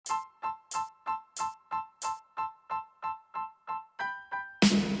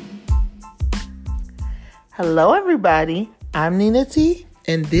Hello, everybody. I'm Nina T,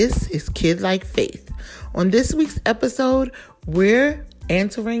 and this is Kid Like Faith. On this week's episode, we're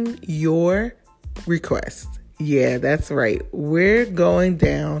answering your request. Yeah, that's right. We're going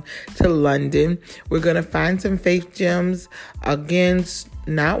down to London. We're going to find some faith gems against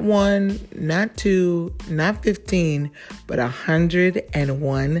not one, not two, not 15, but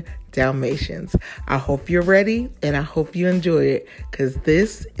 101 Dalmatians. I hope you're ready and I hope you enjoy it because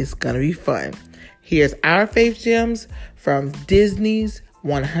this is going to be fun. Here's our faith gems from Disney's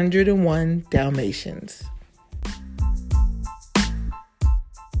 101 Dalmatians.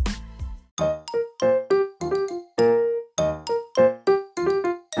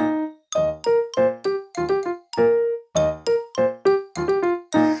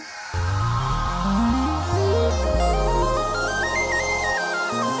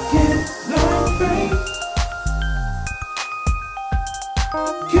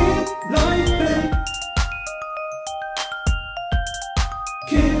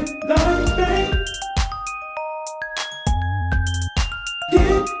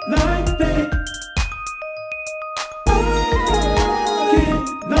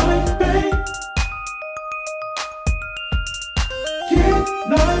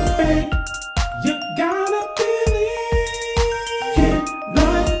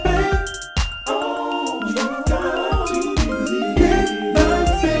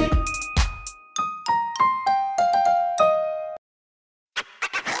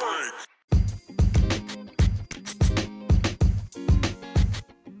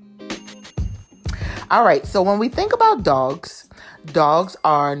 All right, so when we think about dogs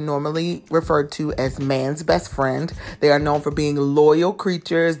are normally referred to as man's best friend. They are known for being loyal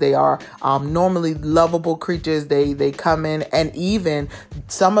creatures. They are normally lovable creatures. They come in, and even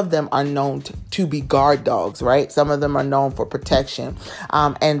some of them are known to be guard dogs, right? Some of them are known for protection.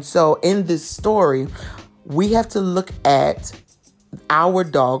 And so in this story, we have to look at our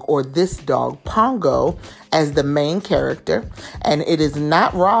dog, or this dog, Pongo, as the main character. And it is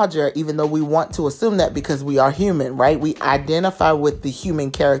not Roger, even though we want to assume that because we are human, right? We identify with the human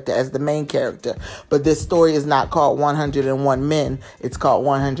character as the main character. But this story is not called 101 Men. It's called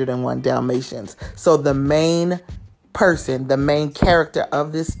 101 Dalmatians. So the main person, the main character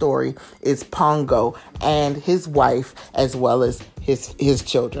of this story is Pongo and his wife, as well as his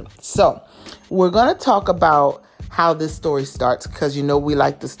children. So we're going to talk about how this story starts, because we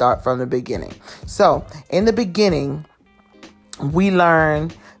like to start from the beginning. So in the beginning, we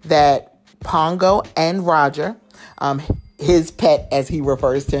learn that Pongo and Roger, his pet as he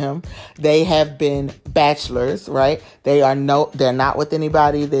refers to him, they have been bachelors, right? They're not with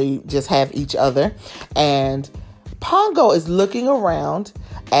anybody. They just have each other. And Pongo is looking around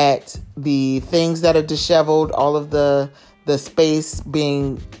at the things that are disheveled, all of the space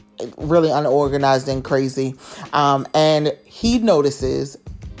being really unorganized and crazy. And he notices,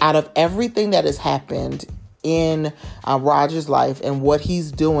 out of everything that has happened in Roger's life and what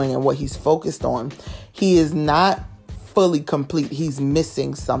he's doing and what he's focused on, he is not fully complete. He's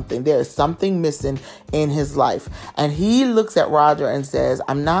missing something. There is something missing in his life. And he looks at Roger and says,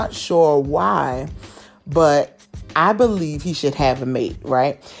 I'm not sure why, but I believe he should have a mate,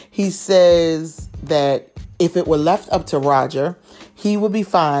 right? He says that if it were left up to Roger, he would be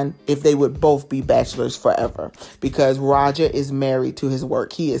fine if they would both be bachelors forever, because Roger is married to his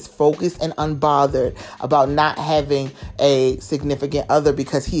work. He is focused and unbothered about not having a significant other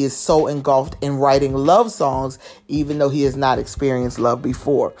because he is so engulfed in writing love songs, even though he has not experienced love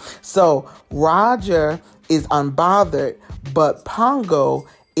before. So Roger is unbothered, but Pongo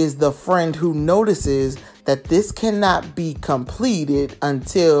is the friend who notices that this cannot be completed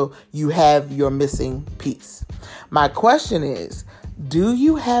until you have your missing piece. My question is, do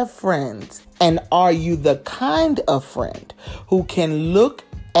you have friends, and are you the kind of friend who can look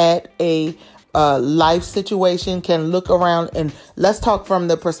at a life situation, can look around, and let's talk from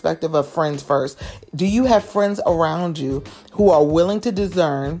the perspective of friends first. Do you have friends around you who are willing to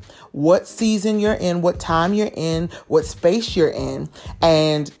discern what season you're in, what time you're in, what space you're in,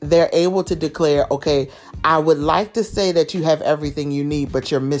 and they're able to declare, okay, I would like to say that you have everything you need, but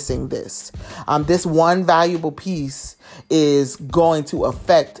you're missing this. This one valuable piece is going to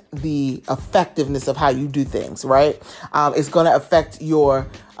affect the effectiveness of how you do things, right? It's going to affect your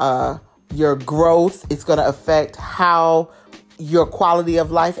growth. It's going to affect how your quality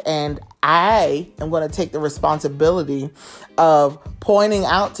of life. And I am going to take the responsibility of pointing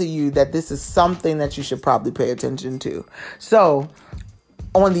out to you that this is something that you should probably pay attention to. So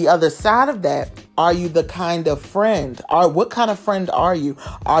on the other side of that, Are you the kind of friend? What kind of friend are you?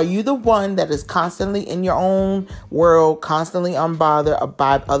 Are you the one that is constantly in your own world, constantly unbothered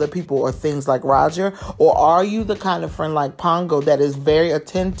about other people or things like Roger? Or are you the kind of friend like Pongo that is very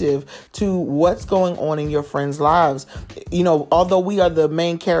attentive to what's going on in your friends' lives? Although we are the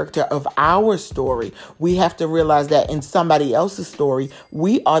main character of our story, we have to realize that in somebody else's story,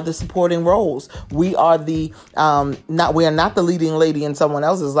 we are the supporting roles. We are we are not the leading lady in someone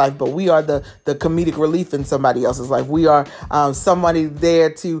else's life, but we are the comedic relief in somebody else's life. We are somebody there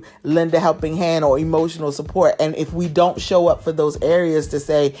to lend a helping hand or emotional support. And if we don't show up for those areas to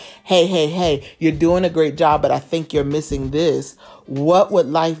say, hey, you're doing a great job, but I think you're missing this, what would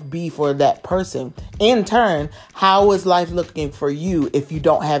life be for that person? In turn, how is life looking for you if you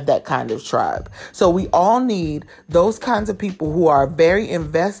don't have that kind of tribe? So we all need those kinds of people who are very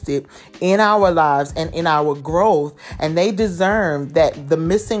invested in our lives and in our growth, and they discern that the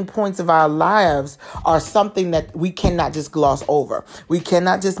missing points of our lives are something that we cannot just gloss over. We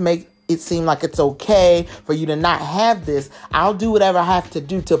cannot just make it seem like it's okay for you to not have this. I'll do whatever I have to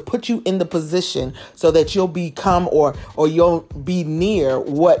do to put you in the position so that you'll become or you'll be near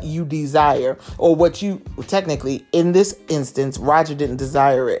what you desire, or what you, technically in this instance, Roger didn't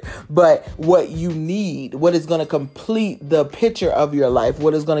desire it, but what you need, what is going to complete the picture of your life,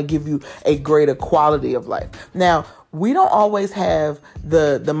 what is going to give you a greater quality of life. Now, we don't always have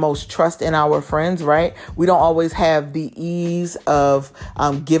the most trust in our friends, right? We don't always have the ease of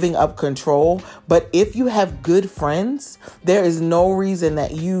giving up control. But if you have good friends, there is no reason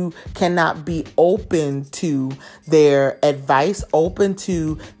that you cannot be open to their advice, open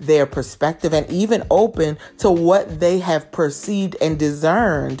to their perspective, and even open to what they have perceived and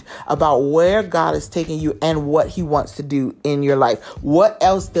discerned about where God is taking you and what he wants to do in your life. What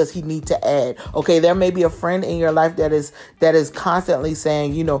else does he need to add? Okay, there may be a friend in your life that is constantly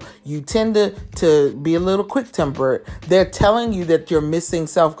saying, you tend to be a little quick-tempered. They're telling you that you're missing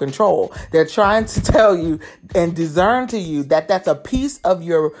self-control. They're trying to tell you and discern to you that that's a piece of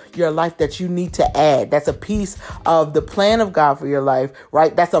your life that you need to add. That's a piece of the plan of God for your life,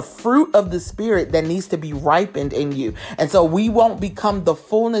 right? That's a fruit of the Spirit that needs to be ripened in you. And so we won't become the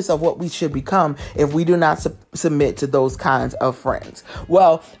fullness of what we should become if we do not submit to those kinds of friends.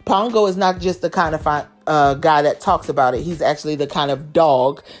 Well, Pongo is not just the kind of guy that talks about it. He's actually the kind of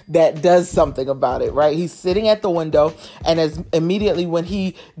dog that does something about it, right? He's sitting at the window, and as immediately when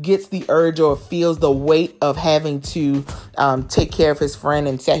he gets the urge or feels the weight of having to take care of his friend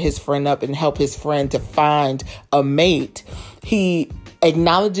and set his friend up and help his friend to find a mate, he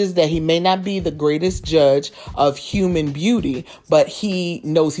acknowledges that he may not be the greatest judge of human beauty, but he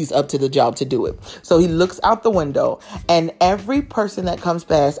knows he's up to the job to do it. So he looks out the window, and every person that comes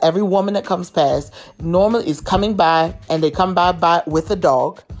past, every woman that comes past, normally is coming by, and they come by with a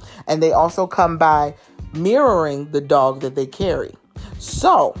dog, and they also come by mirroring the dog that they carry.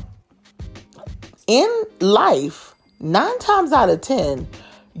 So in life, 9 times out of 10,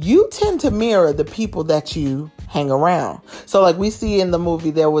 you tend to mirror the people that you hang around. So like we see in the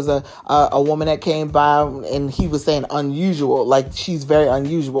movie, there was a woman that came by, and he was saying unusual, like she's very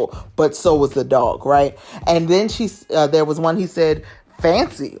unusual, but so was the dog, right? And then there was one, he said,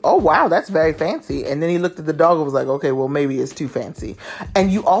 fancy. Oh, wow, that's very fancy. And then he looked at the dog and was like, okay, well, maybe it's too fancy.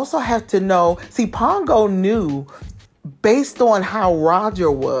 And you also have to know, Pongo knew, based on how Roger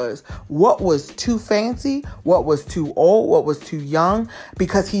was, what was too fancy, what was too old, what was too young,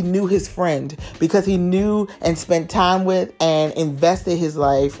 because he knew his friend, because he knew and spent time with and invested his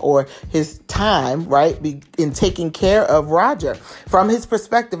life or his time, right, in taking care of Roger. From his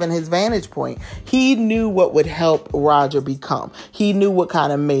perspective and his vantage point, he knew what would help Roger become. He knew what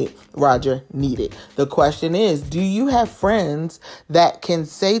kind of mate Roger needed. The question is, do you have friends that can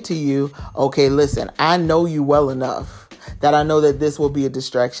say to you, okay, listen, I know you well enough that I know that this will be a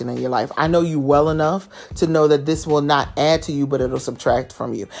distraction in your life. I know you well enough to know that this will not add to you, but it'll subtract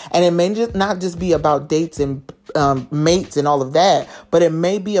from you. And it may not just be about dates and mates and all of that, but it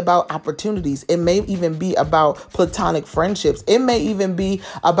may be about opportunities. It may even be about platonic friendships. It may even be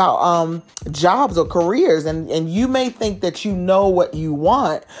about jobs or careers. And you may think that you know what you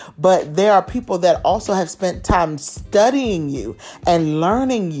want, but there are people that also have spent time studying you and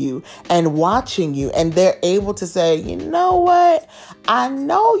learning you and watching you. And they're able to say, you know what? I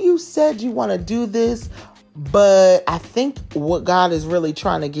know you said you want to do this, But I think what God is really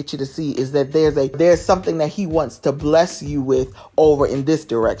trying to get you to see is that there's something that he wants to bless you with over in this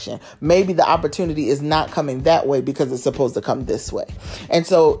direction. Maybe the opportunity is not coming that way because it's supposed to come this way. And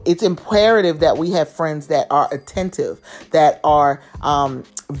so it's imperative that we have friends that are attentive, that are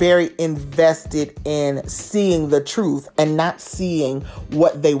very invested in seeing the truth and not seeing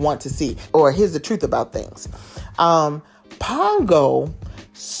what they want to see. Or here's the truth about things. Pongo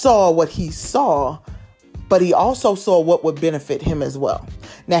saw what he saw, but he also saw what would benefit him as well.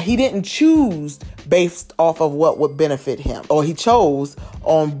 Now, he didn't choose based off of what would benefit him, or he chose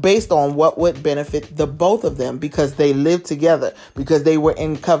based on what would benefit the both of them, because they lived together, because they were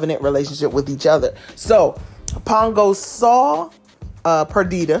in covenant relationship with each other. So Pongo saw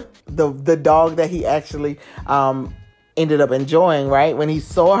Perdita, the dog that he actually ended up enjoying, right? When he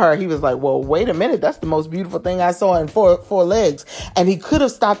saw her, he was like, well, wait a minute, that's the most beautiful thing I saw in four legs. And he could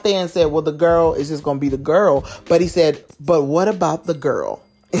have stopped there and said, well, the girl is just going to be the girl. But he said, but what about the girl?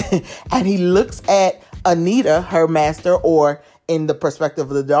 And he looks at Anita, her master, or in the perspective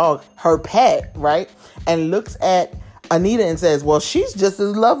of the dog, her pet, right? And looks at Anita and says, well, she's just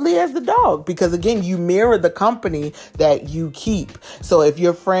as lovely as the dog, because again, you mirror the company that you keep. So if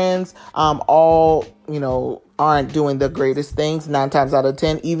your friends all, aren't doing the greatest things 9 times out of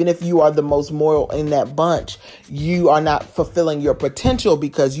 10, even if you are the most moral in that bunch, you are not fulfilling your potential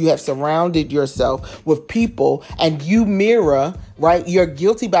because you have surrounded yourself with people, and you mirror, right? You're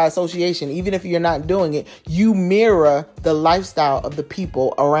guilty by association. Even if you're not doing it, you mirror the lifestyle of the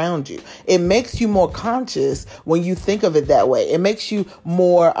people around you. It makes you more conscious when you think of it that way. It makes you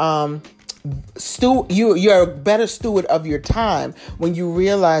more, you're a better steward of your time when you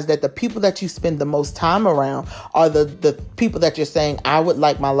realize that the people that you spend the most time around are the people that you're saying, I would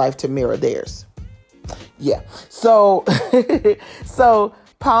like my life to mirror theirs. Yeah. So, so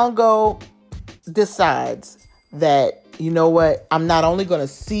Pongo decides that, you know what, I'm not only going to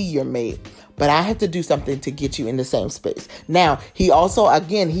see your mate, but I have to do something to get you in the same space. Now, he also,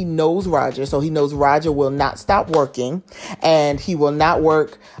 again, he knows Roger. So he knows Roger will not stop working, and he will not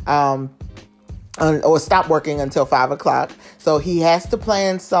work, or stop working until 5 o'clock. So he has to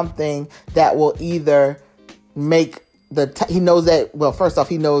plan something that will either make he knows that, well, first off,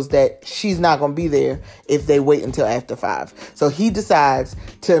 he knows that she's not going to be there if they wait until after 5. So he decides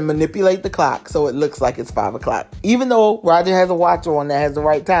to manipulate the clock so it looks like it's 5 o'clock. Even though Roger has a watch on that has the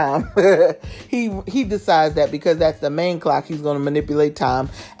right time, he decides that because that's the main clock, he's going to manipulate time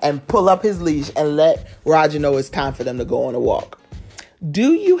and pull up his leash and let Roger know it's time for them to go on a walk.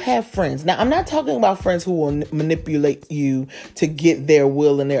 Do you have friends? Now, I'm not talking about friends who will manipulate you to get their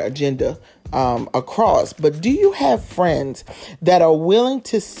will and their agenda across, but do you have friends that are willing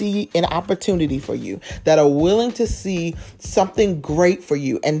to see an opportunity for you, that are willing to see something great for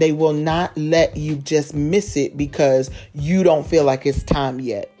you, and they will not let you just miss it because you don't feel like it's time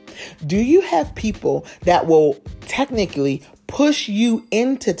yet? Do you have people that will technically push you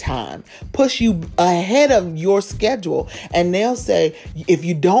into time, push you ahead of your schedule, and they'll say, if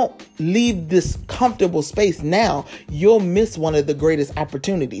you don't leave this comfortable space now, you'll miss one of the greatest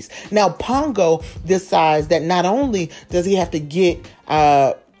opportunities? Now, Pongo decides that not only does he have to get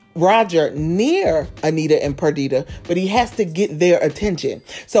Roger near Anita and Perdita, but he has to get their attention.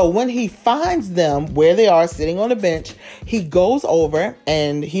 So when he finds them where they are sitting on a bench, he goes over,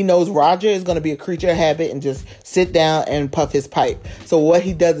 and he knows Roger is going to be a creature of habit and just sit down and puff his pipe. So what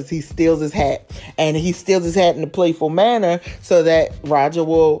he does is he steals his hat, and he steals his hat in a playful manner so that Roger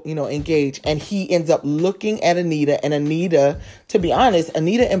will, engage. And he ends up looking at Anita, and Anita, to be honest,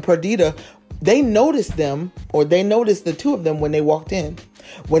 Anita and Perdita, they noticed them, or they noticed the two of them when they walked in.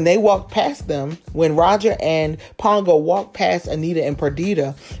 When they walked past them, when Roger and Pongo walked past Anita and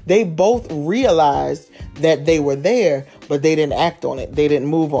Perdita, they both realized that they were there, but they didn't act on it. They didn't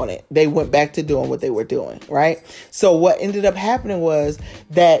move on it. They went back to doing what they were doing, right? So what ended up happening was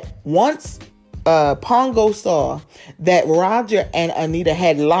that once Pongo saw that Roger and Anita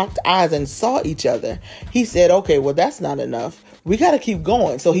had locked eyes and saw each other, he said, okay, well, that's not enough. We got to keep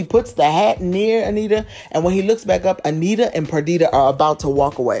going. So he puts the hat near Anita, and when he looks back up, Anita and Perdita are about to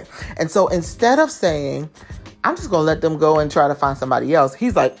walk away. And so instead of saying, I'm just going to let them go and try to find somebody else,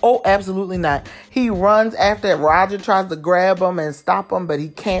 he's like, oh, absolutely not. He runs after it. Roger tries to grab him and stop him, but he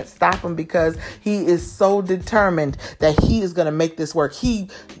can't stop him because he is so determined that he is going to make this work. He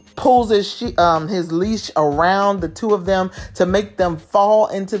pulls his leash around the two of them to make them fall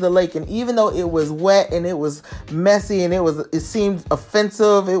into the lake. And even though it was wet and it was messy and it seemed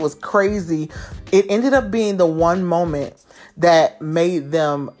offensive, it was crazy, it ended up being the one moment that made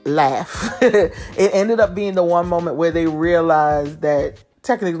them laugh. It ended up being the one moment where they realized that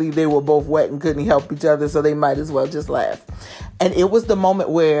technically they were both wet and couldn't help each other, so they might as well just laugh. And it was the moment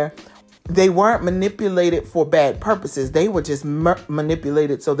where they weren't manipulated for bad purposes. They were just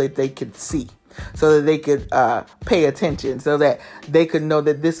manipulated so that they could see, so that they could pay attention, so that they could know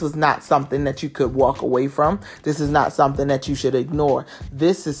that this was not something that you could walk away from. This is not something that you should ignore.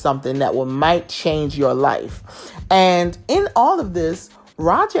 This is something that might change your life. And in all of this,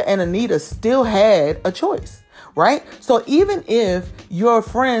 Roger and Anita still had a choice, right? So even if your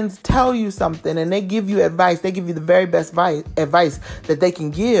friends tell you something and they give you advice, they give you the very best advice that they can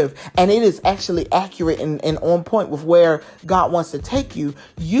give, and it is actually accurate and on point with where God wants to take you,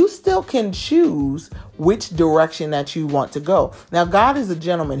 you still can choose which direction that you want to go. Now, God is a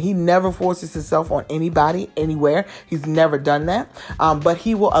gentleman. He never forces himself on anybody, anywhere. He's never done that. But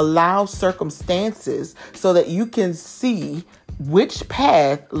he will allow circumstances so that you can see which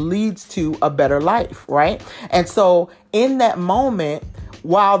path leads to a better life, right? And so in that moment,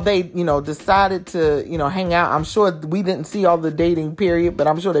 while they, decided to, hang out, I'm sure we didn't see all the dating period, but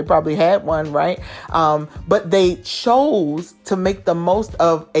I'm sure they probably had one, right? But they chose to make the most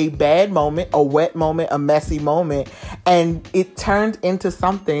of a bad moment, a wet moment, a messy moment, and it turned into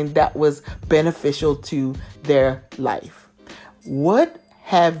something that was beneficial to their life. What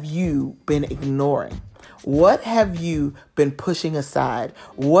have you been ignoring? What have you been pushing aside?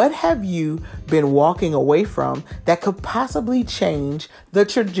 What have you been walking away from that could possibly change the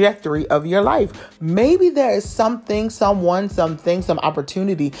trajectory of your life? Maybe there is something, someone, something, some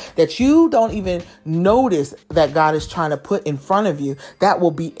opportunity that you don't even notice that God is trying to put in front of you that will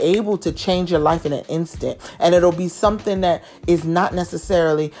be able to change your life in an instant. And it'll be something that is not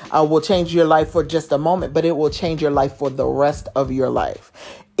necessarily will change your life for just a moment, but it will change your life for the rest of your life.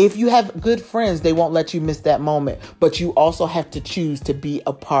 If you have good friends, they won't let you miss that moment, but you also have to choose to be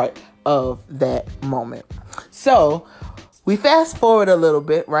a part of that moment. So we fast forward a little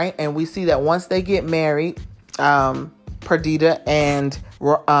bit, right? And we see that once they get married, Perdita and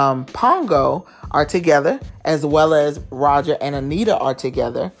Pongo are together, as well as Roger and Anita are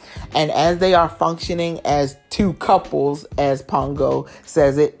together. And as they are functioning as two couples, as Pongo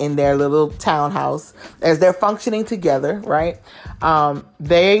says it, in their little townhouse, as they're functioning together, right?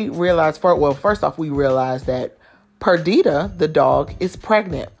 They realize, first off, we realize that Perdita, the dog, is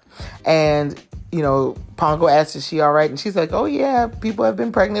pregnant. And Pongo asks, is she all right? And she's like, oh yeah, people have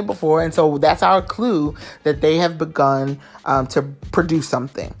been pregnant before. And so that's our clue that they have begun to produce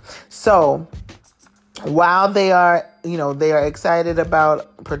something. So while they are excited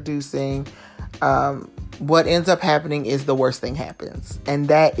about producing, what ends up happening is the worst thing happens. And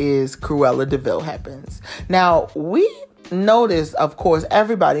that is Cruella de Vil happens. Now, we notice, of course,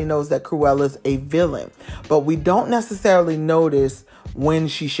 everybody knows that Cruella's a villain, but we don't necessarily notice when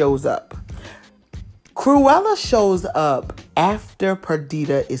she shows up. Cruella shows up after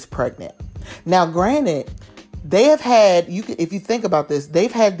Perdita is pregnant. Now, granted, they have had, if you think about this,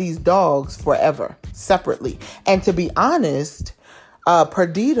 they've had these dogs forever, separately. And to be honest,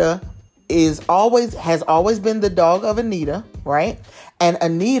 Perdita has always been the dog of Anita, right? And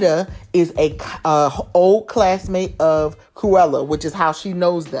Anita is a old classmate of Cruella, which is how she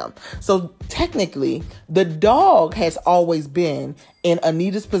knows them. So technically, the dog has always been in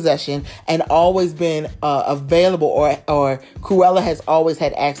Anita's possession and always been available, or Cruella has always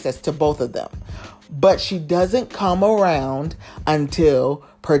had access to both of them. But she doesn't come around until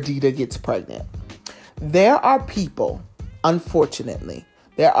Perdita gets pregnant. There are people, unfortunately,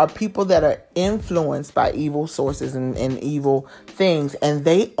 there are people that are influenced by evil sources and evil things, and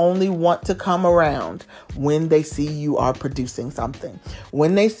they only want to come around when they see you are producing something.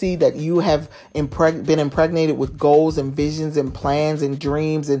 When they see that you have been impregnated with goals and visions and plans and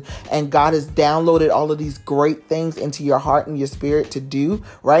dreams, and God has downloaded all of these great things into your heart and your spirit to do,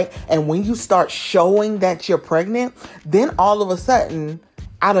 right? And when you start showing that you're pregnant, then all of a sudden,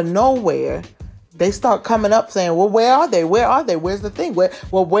 out of nowhere, they start coming up saying, well, where are they? Where are they? Where's the thing? Where?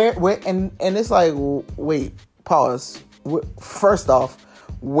 And it's like, wait, pause. First off,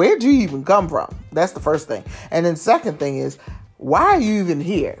 where'd you even come from? That's the first thing. And then second thing is, why are you even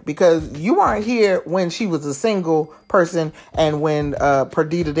here? Because you weren't here when she was a single person and when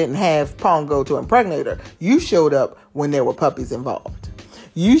Perdita didn't have Pongo to impregnate her. You showed up when there were puppies involved.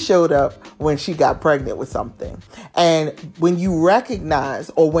 You showed up when she got pregnant with something. And when you recognize,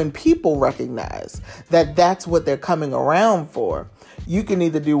 or when people recognize that that's what they're coming around for, you can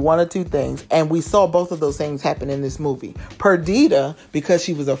either do one or two things. And we saw both of those things happen in this movie. Perdita, because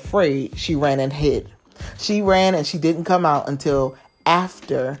she was afraid, she ran and hid. She ran and she didn't come out until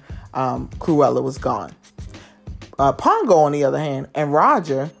after Cruella was gone. Pongo, on the other hand, and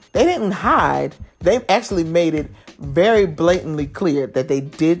Roger, they didn't hide. They actually made it very blatantly clear that they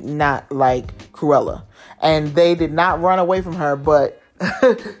did not like Cruella. And they did not run away from her, but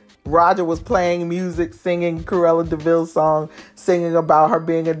Roger was playing music, singing Cruella de Vil's song, singing about her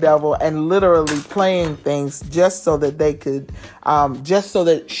being a devil, and literally playing things just so that they could, just so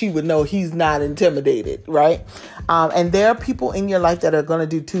that she would know he's not intimidated, right? And there are people in your life that are going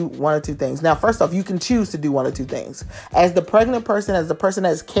to do one or two things. Now, first off, you can choose to do one or two things. As the pregnant person, as the person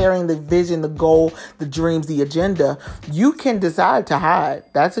that's carrying the vision, the goal, the dreams, the agenda, you can decide to hide.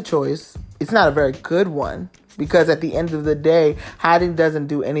 That's a choice. It's not a very good one. Because at the end of the day, hiding doesn't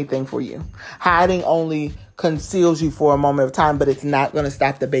do anything for you. Hiding only conceals you for a moment of time, but it's not going to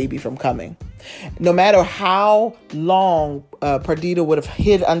stop the baby from coming. No matter how long Perdita would have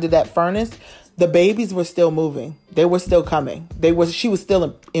hid under that furnace, the babies were still moving. They were still coming. She was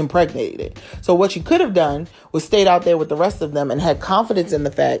still impregnated. So what she could have done was stayed out there with the rest of them and had confidence in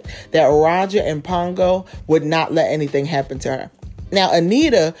the fact that Roger and Pongo would not let anything happen to her. Now,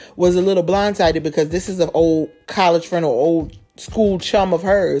 Anita was a little blindsided because this is an old college friend or old school chum of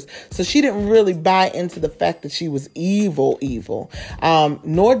hers. So she didn't really buy into the fact that she was evil.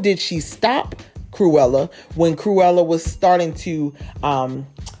 Nor did she stop Cruella when Cruella was starting to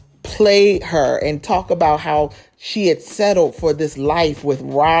play her and talk about how she had settled for this life with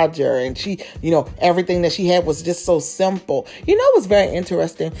Roger, and she, everything that she had was just so simple. It was very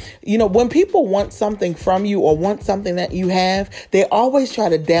interesting. When people want something from you or want something that you have, they always try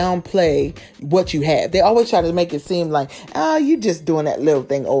to downplay what you have. They always try to make it seem like, you just doing that little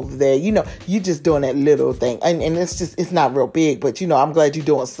thing over there. You just doing that little thing. And it's not real big, but I'm glad you're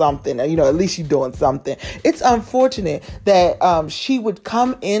doing something. At least you're doing something. It's unfortunate that she would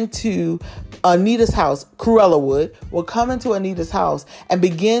come into Anita's house, Cruella would come into Anita's house and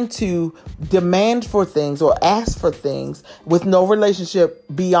begin to demand for things or ask for things with no relationship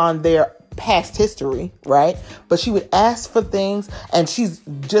beyond their past history, right? But she would ask for things and she's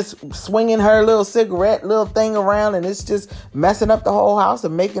just swinging her little cigarette little thing around, and it's just messing up the whole house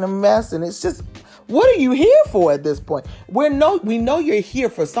and making a mess. And it's just, what are you here for at this point? We know you're here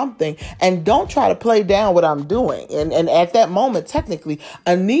for something, and don't try to play down what I'm doing. And at that moment, technically,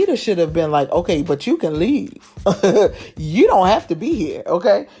 Anita should have been like, okay, but you can leave. You don't have to be here,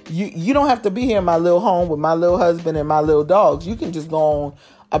 okay? You don't have to be here in my little home with my little husband and my little dogs. You can just go on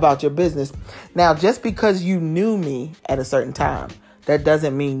about your business. Now, just because you knew me at a certain time, that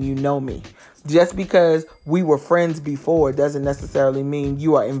doesn't mean you know me. Just because we were friends before doesn't necessarily mean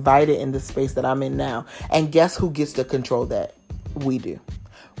you are invited in the space that I'm in now. And guess who gets to control that? We do.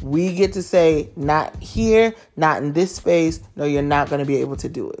 We get to say, not here, not in this space. No, you're not going to be able to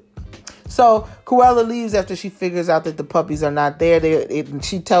do it. So Cruella leaves after she figures out that the puppies are not there.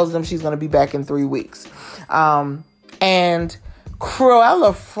 She tells them she's going to be back in 3 weeks. And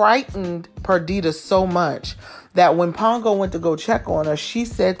Cruella frightened Perdita so much that when Pongo went to go check on her, she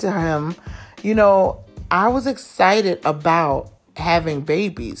said to him, I was excited about having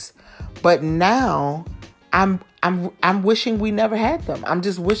babies, but now I'm wishing we never had them. I'm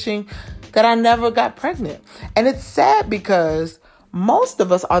just wishing that I never got pregnant. And it's sad because most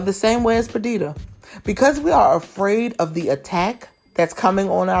of us are the same way as Perdita. Because we are afraid of the attack that's coming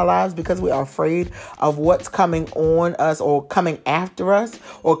on our lives, because we are afraid of what's coming on us or coming after us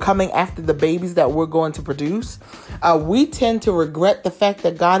or coming after the babies that we're going to produce, we tend to regret the fact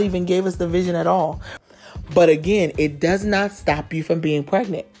that God even gave us the vision at all. But again, it does not stop you from being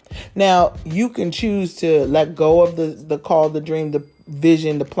pregnant. Now, you can choose to let go of the call, the dream, the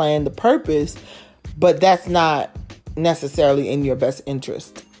vision, the plan, the purpose, but that's not necessarily in your best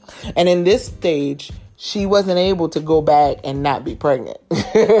interest. And in this stage, she wasn't able to go back and not be pregnant.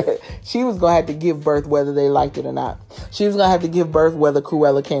 She was going to have to give birth whether they liked it or not. She was going to have to give birth whether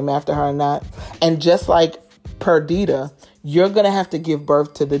Cruella came after her or not. And just like Perdita, you're going to have to give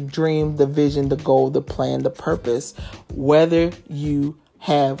birth to the dream, the vision, the goal, the plan, the purpose, whether you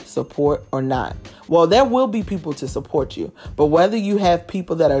have support or not. Well, there will be people to support you, but whether you have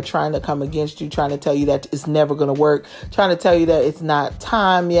people that are trying to come against you, trying to tell you that it's never going to work, trying to tell you that it's not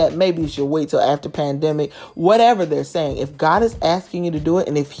time yet, maybe you should wait till after pandemic, whatever they're saying, if God is asking you to do it,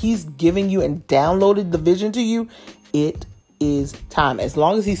 and if he's giving you and downloaded the vision to you, it is time. As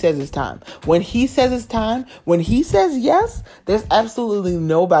long as he says it's time. When he says it's time, when he says yes, there's absolutely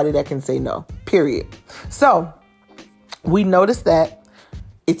nobody that can say no, period. So we noticed that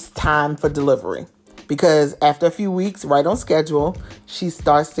it's time for delivery, because after a few weeks, right on schedule, she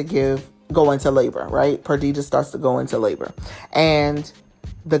starts to go into labor, right? Perdita starts to go into labor. And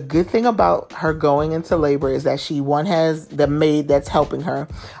the good thing about her going into labor is that she, one, has the maid that's helping her.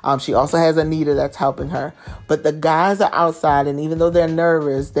 She also has Anita that's helping her. But the guys are outside, and even though they're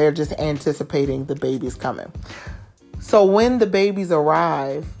nervous, they're just anticipating the baby's coming. So when the babies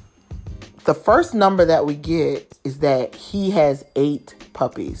arrive, the first number that we get is that he has 8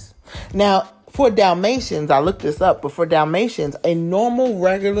 puppies. Now, for Dalmatians, I looked this up, but for Dalmatians, a normal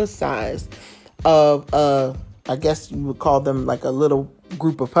regular size of, I guess you would call them like a little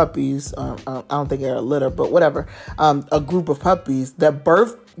group of puppies. I don't think they're a litter, but whatever. A group of puppies that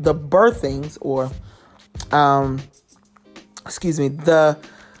the birthings, or,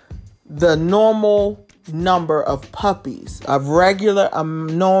 the normal number of puppies, of regular,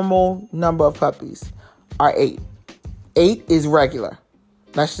 normal number of puppies are 8. 8 is regular.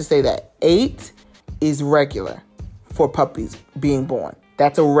 Let's just say that 8 is regular for puppies being born.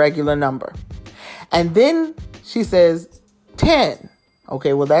 That's a regular number. And then she says 10.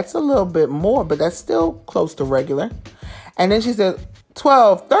 Okay, well, that's a little bit more, but that's still close to regular. And then she says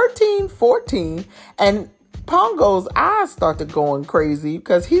 12, 13, 14. And Pongo's eyes started going crazy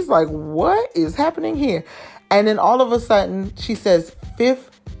because he's like, what is happening here? And then all of a sudden, she says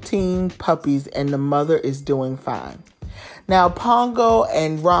 15 puppies and the mother is doing fine. Now, Pongo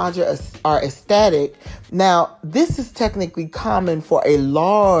and Roger are ecstatic. Now, this is technically common for a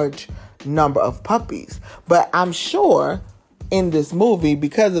large number of puppies. But I'm sure in this movie,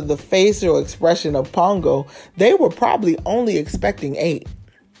 because of the facial expression of Pongo, they were probably only expecting 8.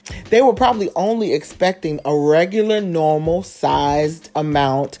 They were probably only expecting a regular, normal sized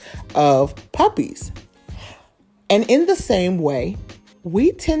amount of puppies. And in the same way,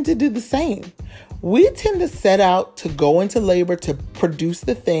 we tend to do the same. We tend to set out to go into labor to produce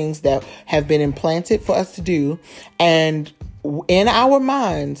the things that have been implanted for us to do. And in our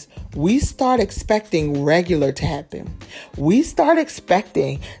minds, we start expecting regular to happen. We start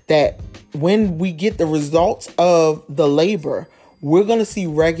expecting that when we get the results of the labor, we're going to see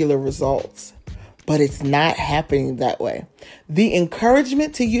regular results. But it's not happening that way. The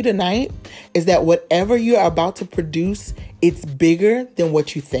encouragement to you tonight is that whatever you are about to produce, it's bigger than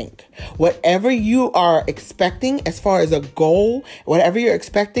what you think. Whatever you are expecting as far as a goal, whatever you're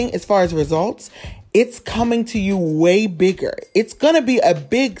expecting as far as results, it's coming to you way bigger. It's going to be a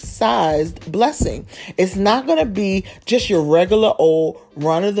big sized blessing. It's not going to be just your regular old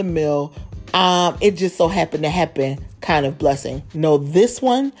run of the mill. It just so happened to happen kind of blessing. No, this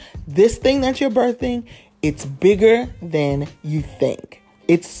thing that you're birthing, it's bigger than you think.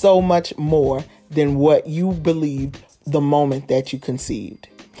 It's so much more than what you believed the moment that you conceived.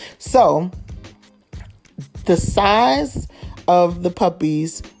 So the size of the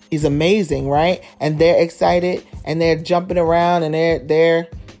puppies is amazing, right? And they're excited and they're jumping around and they're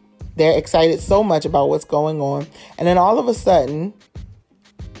excited so much about what's going on. And then all of a sudden,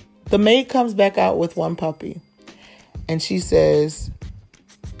 the maid comes back out with one puppy and she says,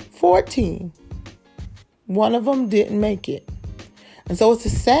 14. One of them didn't make it. And so it's a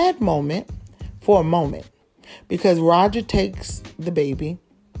sad moment for a moment because Roger takes the baby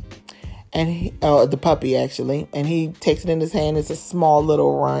and the puppy actually, and he takes it in his hand. It's a small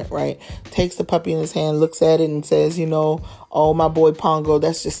little runt, right? Takes the puppy in his hand, looks at it and says, oh, my boy Pongo,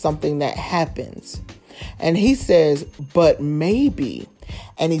 that's just something that happens. And he says, but maybe.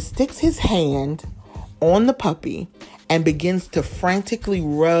 And he sticks his hand on the puppy and begins to frantically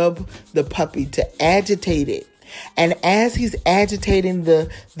rub the puppy to agitate it. And as he's agitating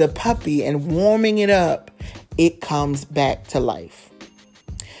the puppy and warming it up, it comes back to life.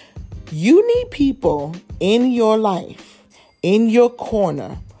 You need people in your life, in your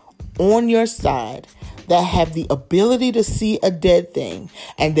corner, on your side, that have the ability to see a dead thing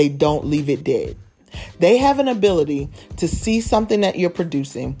and they don't leave it dead. They have an ability to see something that you're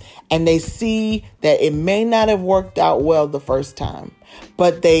producing and they see that it may not have worked out well the first time,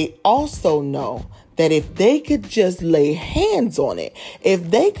 but they also know that if they could just lay hands on it, if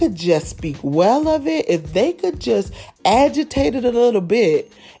they could just speak well of it, if they could just agitate it a little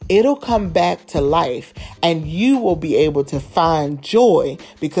bit, it'll come back to life and you will be able to find joy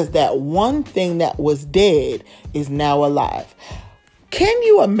because that one thing that was dead is now alive. Can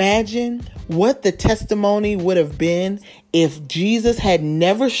you imagine what the testimony would have been if Jesus had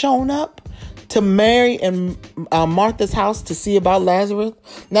never shown up to Mary and Martha's house to see about Lazarus?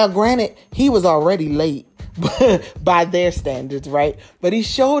 Now, granted, he was already late by their standards, right? But he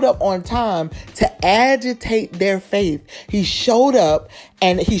showed up on time to agitate their faith. He showed up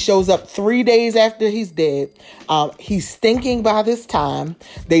and he shows up 3 days after he's dead. He's stinking by this time.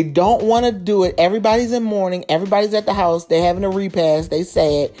 They don't want to do it. Everybody's in mourning. Everybody's at the house. They're having a repast. They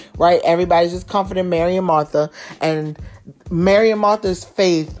sad, right? Everybody's just comforting Mary and Martha. And Mary and Martha's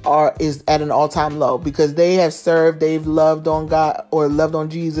faith is at an all-time low because they have served, they've loved on God or loved on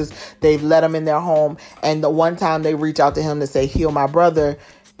Jesus. They've let him in their home. And the one time they reach out to him to say, heal my brother,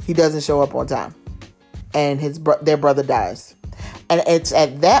 he doesn't show up on time. and their brother dies. And it's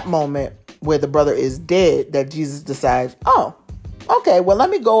at that moment where the brother is dead that Jesus decides, oh, okay, well, let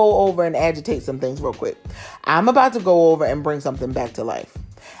me go over and agitate some things real quick. I'm about to go over and bring something back to life.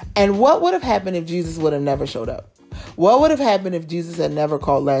 And what would have happened if Jesus would have never showed up? What would have happened if Jesus had never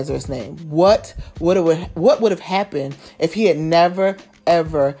called Lazarus' name? What would have happened if he had never,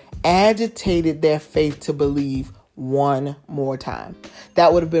 ever agitated their faith to believe one more time?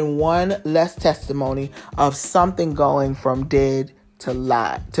 That would have been one less testimony of something going from dead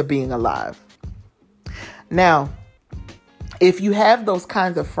to being alive. Now, if you have those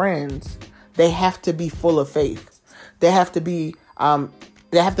kinds of friends, they have to be full of faith. They have to be,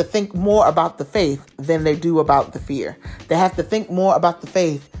 they have to think more about the faith than they do about the fear. They have to think more about the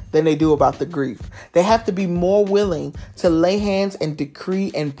faith than they do about the grief. They have to be more willing to lay hands and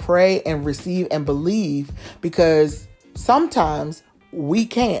decree and pray and receive and believe, because sometimes we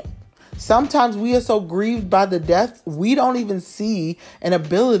can't. Sometimes we are so grieved by the death, we don't even see an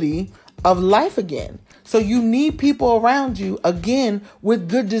ability of life again. So you need people around you, again, with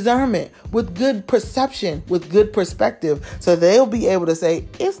good discernment, with good perception, with good perspective. So they'll be able to say,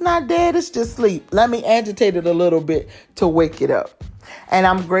 it's not dead, it's just sleep. Let me agitate it a little bit to wake it up. And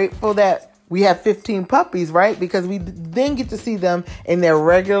I'm grateful that we have 15 puppies, right? Because we then get to see them in their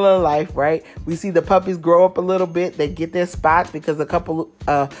regular life, right? We see the puppies grow up a little bit. They get their spots because because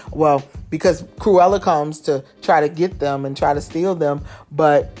Cruella comes to try to get them and try to steal them.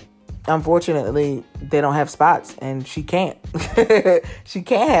 But unfortunately, they don't have spots, and she can't. She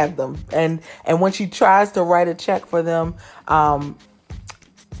can't have them. And when she tries to write a check for them,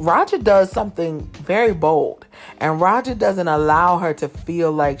 Roger does something very bold. And Roger doesn't allow her to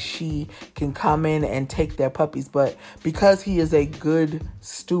feel like she can come in and take their puppies. But because he is a good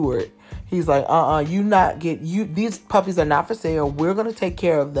steward, he's like, these puppies are not for sale. We're going to take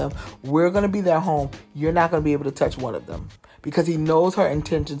care of them. We're going to be their home. You're not going to be able to touch one of them. Because he knows her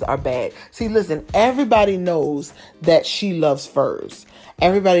intentions are bad. See, listen, everybody knows that she loves furs.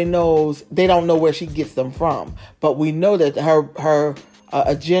 Everybody knows, they don't know where she gets them from. But we know that her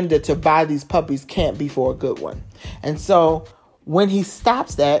agenda to buy these puppies can't be for a good one. And so when he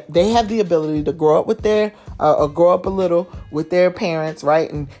stops that, they have the ability to grow up with grow up a little with their parents, right?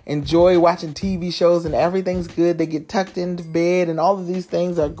 And enjoy watching TV shows, and everything's good. They get tucked into bed, and all of these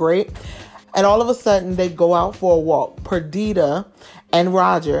things are great. And all of a sudden, they go out for a walk. Perdita and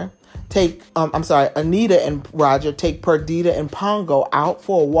Roger Anita and Roger take Perdita and Pongo out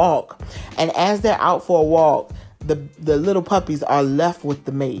for a walk. And as they're out for a walk, the little puppies are left with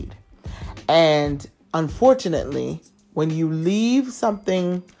the maid. And unfortunately, when you leave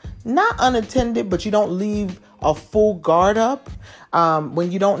something not unattended, but you don't leave a full guard up,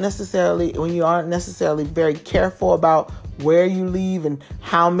 when you aren't necessarily very careful about where you leave and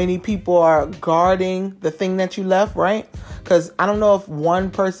how many people are guarding the thing that you left, right? Because I don't know if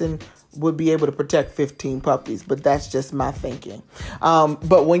one person would be able to protect 15 puppies, but that's just my thinking.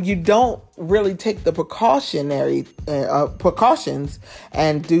 But when you don't really take the precautions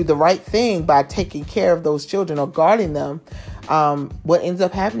and do the right thing by taking care of those children or guarding them, what ends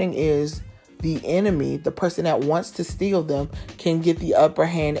up happening is the enemy, the person that wants to steal them, can get the upper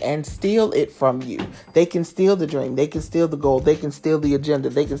hand and steal it from you. They can steal the dream. They can steal the goal. They can steal the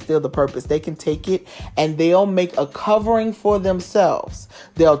agenda. They can steal the purpose. They can take it and they'll make a covering for themselves.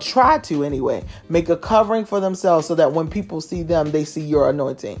 They'll try to anyway, make a covering for themselves so that when people see them, they see your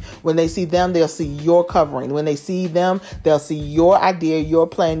anointing. When they see them, they'll see your covering. When they see them, they'll see your idea, your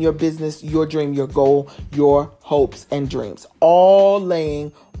plan, your business, your dream, your goal, your hopes and dreams, all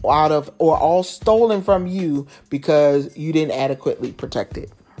laying out of or all stolen from you because you didn't adequately protect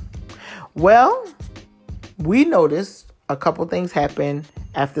it. Well, we noticed a couple things happen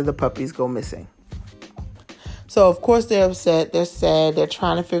after the puppies go missing. So, of course, they're upset. They're sad. They're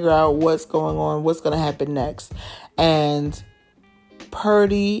trying to figure out what's going on, what's going to happen next. And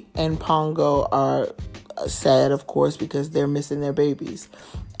Purdy and Pongo are sad, of course, because they're missing their babies.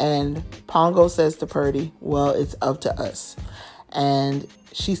 And Pongo says to Purdy, well, it's up to us. And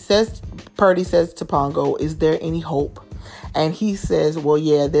Purdy says to Pongo, is there any hope? And he says, well,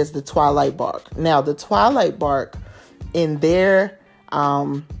 yeah, there's the twilight bark. Now, the twilight bark in their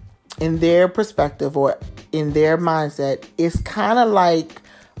perspective or in their mindset is kind of like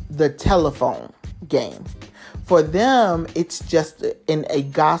the telephone game. For them, it's just in a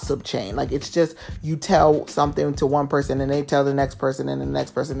gossip chain. Like, it's just you tell something to one person and they tell the next person and the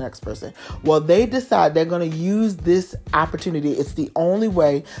next person, the next person. Well, they decide they're going to use this opportunity. It's the only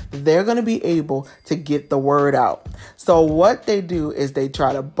way they're going to be able to get the word out. So what they do is they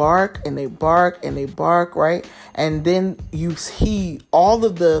try to bark and they bark and they bark, right? And then you see all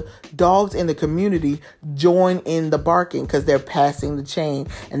of the dogs in the community join in the barking because they're passing the chain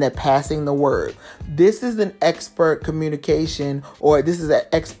and they're passing the word. This is an expert communication, or this is an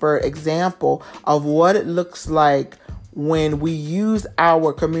expert example of what it looks like when we use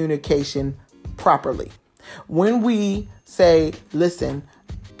our communication properly. When we say, listen,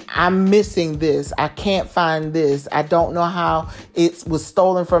 I'm missing this. I can't find this. I don't know how it was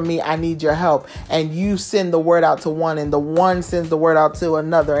stolen from me. I need your help. And you send the word out to one, and the one sends the word out to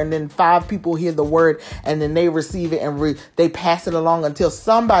another. And then 5 people hear the word, and then they receive it and they pass it along until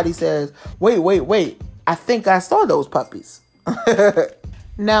somebody says, wait. I think I saw those puppies.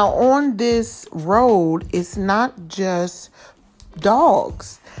 Now, on this road, it's not just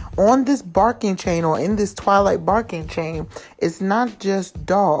dogs. On this barking chain, or in this twilight barking chain, it's not just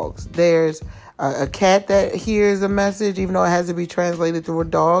dogs. There's a cat that hears a message, even though it has to be translated through a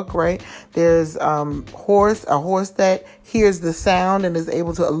dog, right? There's a horse that hears the sound and is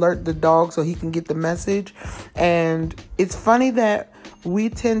able to alert the dog so he can get the message. And it's funny that we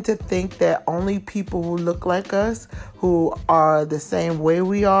tend to think that only people who look like us, who are the same way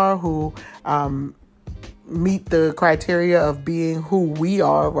we are, who meet the criteria of being who we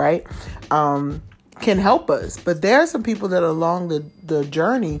are, right, can help us. But there are some people that are along the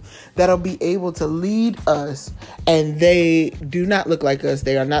journey that'll be able to lead us, and they do not look like us.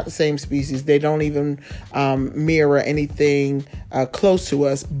 They are not the same species. They don't even mirror anything close to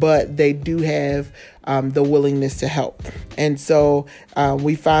us, but they do have the willingness to help. And so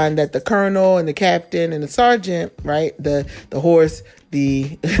we find that the colonel and the captain and the sergeant, right, the horse,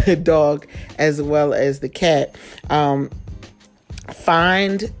 the dog, as well as the cat,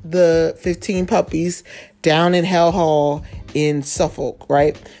 find the 15 puppies down in Hell Hall in Suffolk,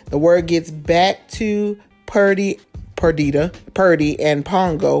 right? The word gets back to Purdy and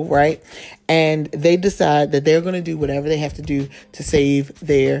Pongo, right? And they decide that they're going to do whatever they have to do to save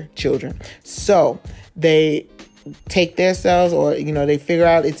their children. So they take themselves, or, they figure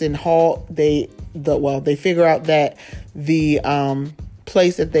out it's in Hall. They figure out that the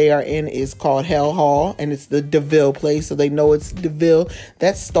place that they are in is called Hell Hall, and it's the DeVille place, so they know it's DeVille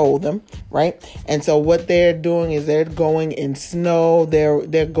that stole them, right? And so what they're doing is they're going in snow,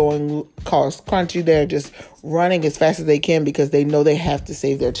 they're going cross country, they're just running as fast as they can because they know they have to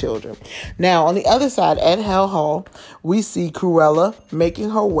save their children. Now, on the other side at Hell Hall, we see Cruella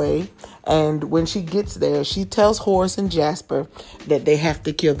making her way, and when she gets there, she tells Horace and Jasper that they have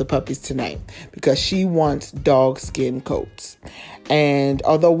to kill the puppies tonight because she wants dog skin coats. And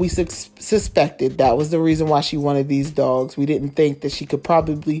although we suspected that was the reason why she wanted these dogs, we didn't think that she could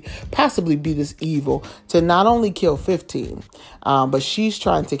possibly be this evil to not only kill 15, but she's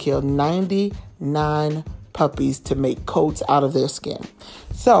trying to kill 99 puppies to make coats out of their skin.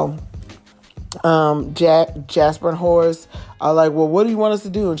 So Jasper and Horace are like, well, what do you want us to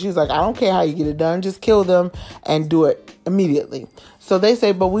do? And she's like, I don't care how you get it done. Just kill them and do it immediately. So they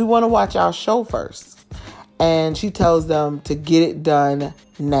say, but we want to watch our show first. And she tells them to get it done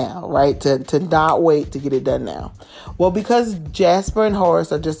now, right? To not wait, to get it done now. Well, because Jasper and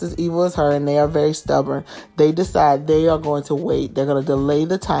Horace are just as evil as her and they are very stubborn, they decide they are going to wait. They're going to delay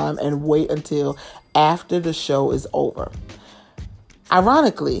the time and wait until after the show is over.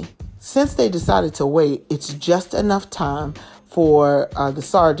 Ironically, since they decided to wait, it's just enough time for the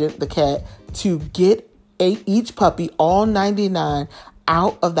sergeant, the cat, to get each puppy, all 99,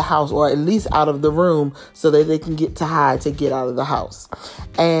 out of the house, or at least out of the room, so that they can get to hide to get out of the house.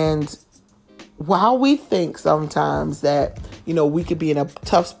 And while we think sometimes that, we could be in a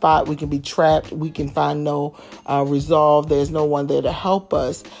tough spot, we can be trapped, we can find no resolve, there's no one there to help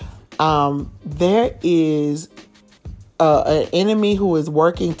us, there is an enemy who is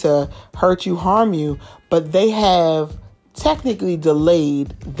working to hurt you, harm you, but they have technically delayed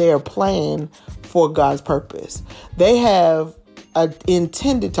their plan for God's purpose. They have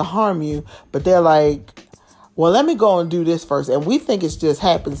intended to harm you, but they're like, well, let me go and do this first. And we think it's just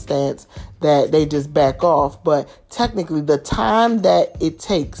happenstance that they just back off. But technically, the time that it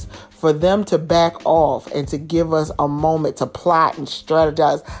takes for them to back off and to give us a moment to plot and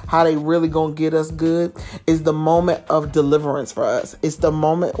strategize how they really gonna get us good is the moment of deliverance for us. It's the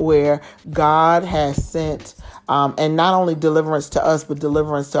moment where God has sent and not only deliverance to us, but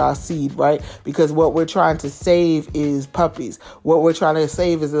deliverance to our seed, right? Because what we're trying to save is puppies. What we're trying to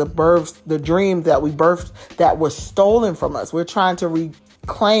save is the dream that we birthed that was stolen from us. We're trying to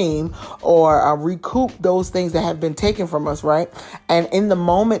reclaim or recoup those things that have been taken from us, right? And in the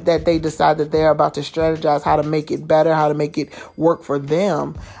moment that they decide that they're about to strategize how to make it better, how to make it work for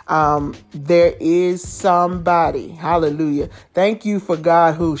them, there is somebody, hallelujah. Thank you for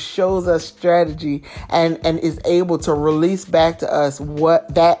God who shows us strategy and is able to release back to us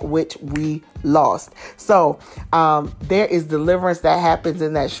that which we lost. So there is deliverance that happens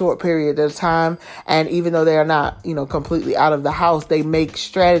in that short period of time. And even though they are not, completely out of the house, they make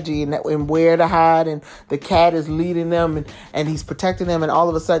strategy and where to hide. And the cat is leading them and he's protecting them. And all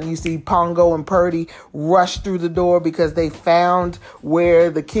of a sudden you see Pongo and Purdy rush through the door because they found where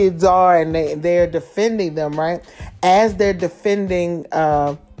the kids are and they're defending them, right? As they're defending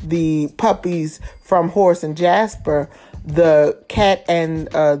the puppies from Horace and Jasper, the cat and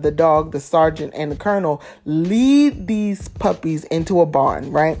the dog, the sergeant and the colonel, lead these puppies into a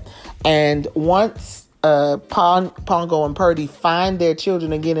barn, right? And once Pongo and Purdy find their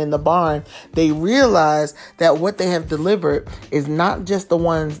children again in the barn, they realize that what they have delivered is not just the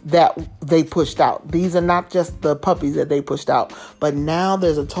ones that they pushed out. These are not just the puppies that they pushed out, but now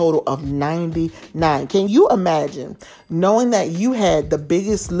there's a total of 99. Can you imagine knowing that you had the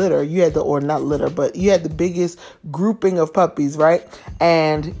biggest litter, you had the biggest grouping of puppies, right?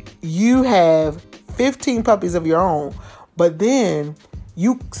 And you have 15 puppies of your own, but then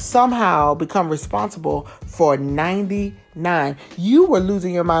you somehow become responsible for 99. You were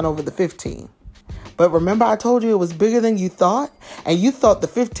losing your mind over the 15. But remember I told you it was bigger than you thought? And you thought the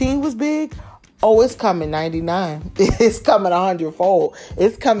 15 was big? Oh, it's coming 99. It's coming 100-fold.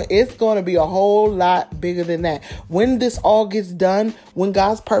 It's coming. It's going to be a whole lot bigger than that. When this all gets done, when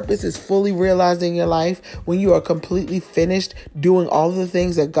God's purpose is fully realized in your life, when you are completely finished doing all the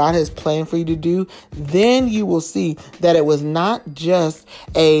things that God has planned for you to do, then you will see that it was not just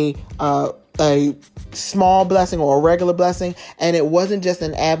a small blessing or a regular blessing, and it wasn't just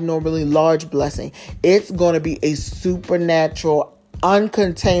an abnormally large blessing. It's going to be a supernatural,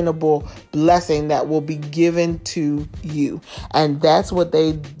 uncontainable blessing that will be given to you. And that's what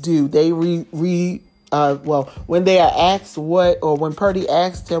they do. They when they are asked when Purdy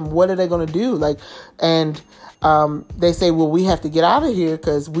asked him, what are they going to do? They say, well, we have to get out of here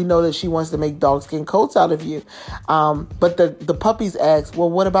because we know that she wants to make dogskin coats out of you. But the puppies ask, well,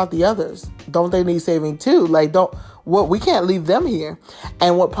 what about the others? Don't they need saving too? We can't leave them here.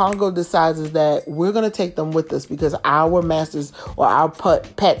 And what Pongo decides is that we're going to take them with us because our masters or our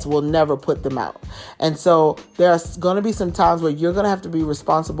pets will never put them out. And so there's going to be some times where you're going to have to be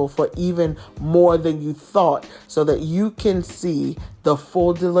responsible for even more than you thought so that you can see the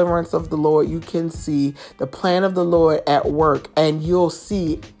full deliverance of the Lord. You can see the plan of the Lord at work, and you'll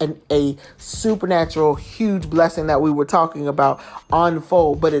see a supernatural, huge blessing that we were talking about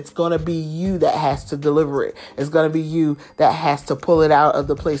unfold. But it's going to be you that has to deliver it. It's going to be you that has to pull it out of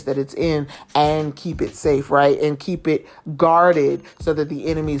the place that it's in and keep it safe, right? And keep it guarded so that the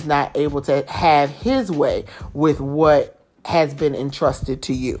enemy is not able to have his way with what has been entrusted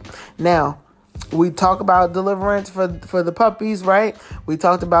to you. Now, we talk about deliverance for the puppies, right? We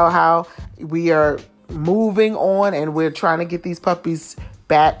talked about how we are moving on and we're trying to get these puppies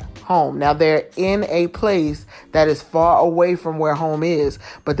back home. Now they're in a place that is far away from where home is,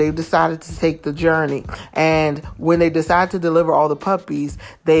 but they've decided to take the journey. And when they decide to deliver all the puppies,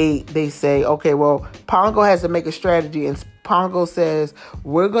 they say, okay, well, Pongo has to make a strategy. And Pongo says,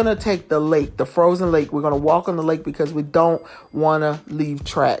 we're going to take the lake, the frozen lake. We're going to walk on the lake because we don't want to leave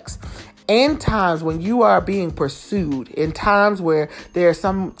tracks. In times when you are being pursued, in times where there's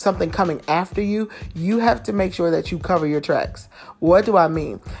something coming after you, you have to make sure that you cover your tracks. What do I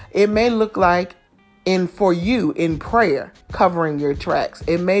mean? It may look like for you in prayer, covering your tracks.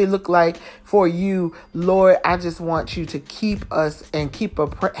 It may look like for you, Lord, I just want you to keep us and keep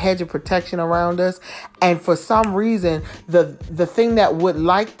a hedge of protection around us. And for some reason, the thing that would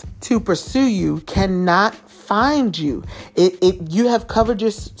like to pursue you cannot find you. You have covered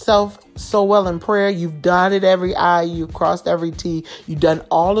yourself so well in prayer. You've dotted every I, you've crossed every T. You've done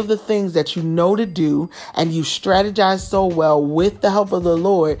all of the things that you know to do, and you strategized so well with the help of the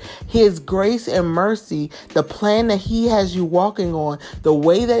Lord. His grace and mercy, the plan that he has you walking on, the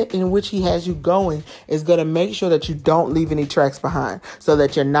way that in which he has you going is going to make sure that you don't leave any tracks behind, so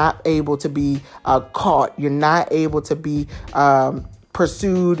that you're not able to be caught. You're not able to be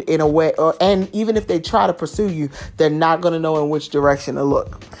pursued in a way, and even if they try to pursue you, they're not going to know in which direction to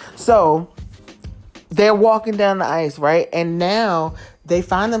look. So they're walking down the ice, right? And now they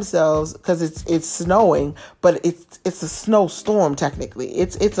find themselves, because it's snowing, but it's a snowstorm technically.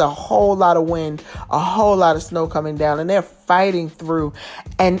 It's a whole lot of wind, a whole lot of snow coming down, and they're fighting through.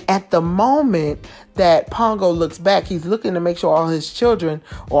 And at the moment that Pongo looks back, he's looking to make sure all his children,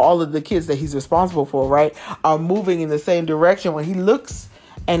 or all of the kids that he's responsible for, right, are moving in the same direction. When he looks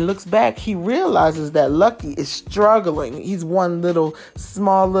back, he realizes that Lucky is struggling. He's one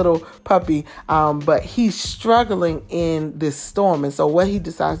small little puppy, but he's struggling in this storm. And so what he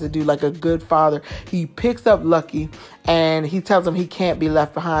decides to do, like a good father, he picks up Lucky and he tells him he can't be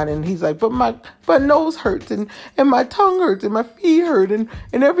left behind. And he's like, but my nose hurts and my tongue hurts and my feet hurt and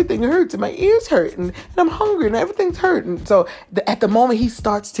everything hurts and my ears hurt and I'm hungry and everything's hurt. And so at the moment he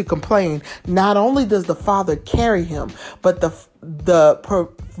starts to complain, not only does the father carry him, but the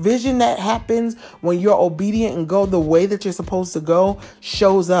provision that happens when you're obedient and go the way that you're supposed to go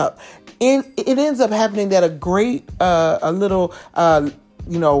shows up. And it ends up happening that a dog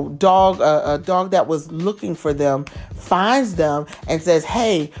that was looking for them finds them and says,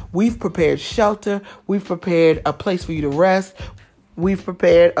 hey, we've prepared shelter. We've prepared a place for you to rest. We've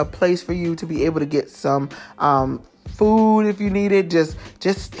prepared a place for you to be able to get some food if you need it.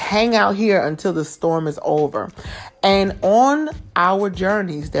 Just hang out here until the storm is over. And on our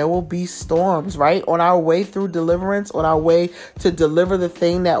journeys, there will be storms, right? On our way through deliverance, on our way to deliver the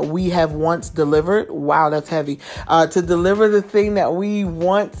thing that we have once delivered. Wow, that's heavy. To deliver the thing that we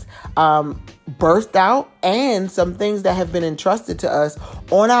once birthed out, and some things that have been entrusted to us.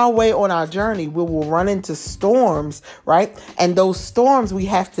 On our way, on our journey, we will run into storms, right? And those storms we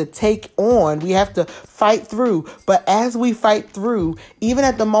have to take on. We have to fight through. But as we fight through, even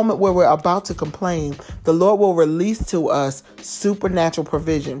at the moment where we're about to complain, the Lord will release to us supernatural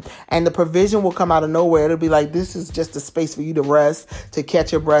provision. And the provision will come out of nowhere. It'll be like, this is just a space for you to rest, to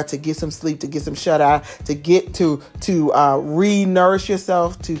catch your breath, to get some sleep, to get some shut eye, to get to re-nourish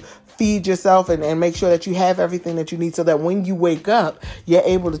yourself, to feed yourself and make sure that you have everything that you need so that when you wake up, you're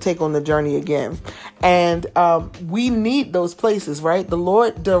able to take on the journey again. And we need those places, right? The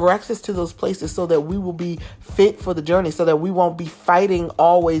Lord directs us to those places so that we will be fit for the journey, so that we won't be fighting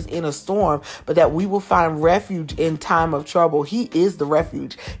always in a storm, but that we will find refuge in time of trouble. He is the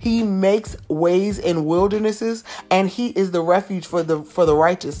refuge. He makes ways in wildernesses, and he is the refuge for the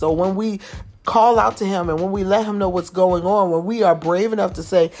righteous. So when we call out to him and when we let him know what's going on, when we are brave enough to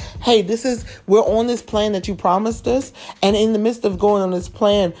say, hey, we're on this plan that you promised us, and in the midst of going on this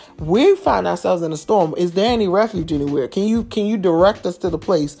plan, we find ourselves in a storm. Is there any refuge anywhere? Can you direct us to the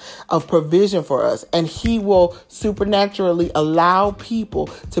place of provision for us? And he will supernaturally allow people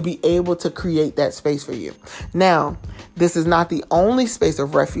to be able to create that space for you. Now, this is not the only space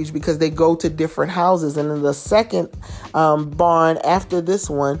of refuge, because they go to different houses. And in the second barn after this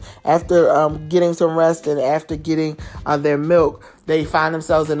one, after getting some rest and after getting their milk, they find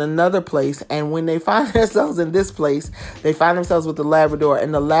themselves in another place. And when they find themselves in this place, they find themselves with the Labrador.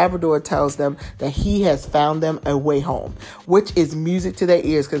 And the Labrador tells them that he has found them a way home, which is music to their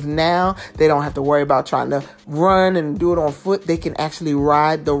ears, because now they don't have to worry about trying to run and do it on foot. They can actually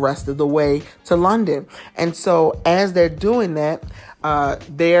ride the rest of the way to London. And so as they're doing that,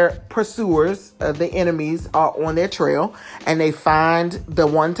 their pursuers, the enemies, are on their trail, and they find the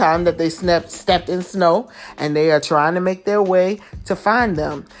one time that they stepped in snow, and they are trying to make their way to find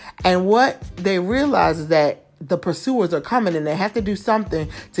them. And what they realize is that the pursuers are coming, and they have to do something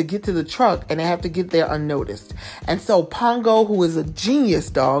to get to the truck, and they have to get there unnoticed. And so Pongo, who is a genius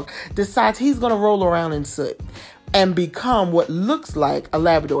dog, decides he's going to roll around in soot and become what looks like a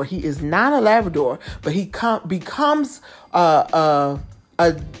Labrador. He is not a Labrador, but he becomes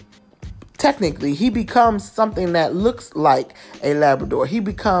technically he becomes something that looks like a Labrador. He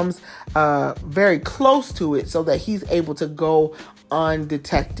becomes very close to it so that he's able to go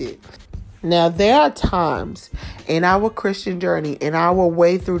undetected. Now, there are times in our Christian journey, in our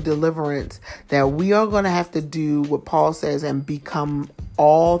way through deliverance, that we are going to have to do what Paul says and become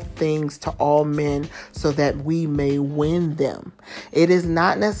all things to all men so that we may win them. It is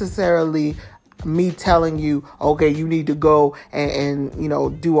not necessarily me telling you, okay, you need to go and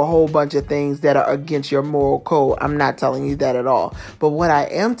do a whole bunch of things that are against your moral code. I'm not telling you that at all. But what I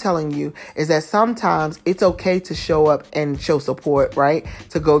am telling you is that sometimes it's okay to show up and show support, right?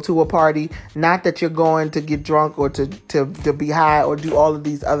 To go to a party, not that you're going to get drunk or to be high or do all of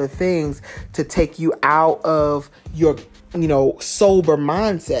these other things to take you out of your sober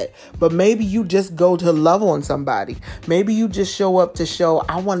mindset, but maybe you just go to love on somebody. Maybe you just show up to show,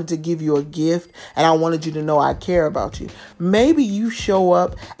 I wanted to give you a gift and I wanted you to know I care about you. Maybe you show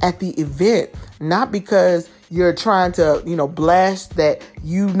up at the event, not because you're trying to, blast that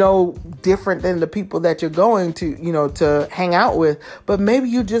different than the people that you're going to, to hang out with. But maybe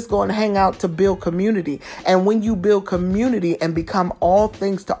you're just going to hang out to build community. And when you build community and become all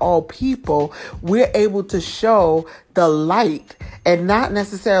things to all people, we're able to show the light, and not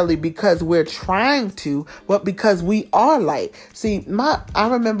necessarily because we're trying to, but because we are light. See, I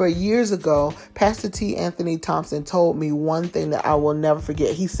remember years ago, Pastor T. Anthony Thompson told me one thing that I will never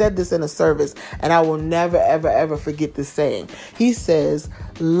forget. He said this in a service, and I will never, ever, ever forget this saying. He says,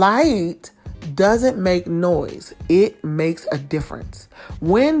 light doesn't make noise. It makes a difference.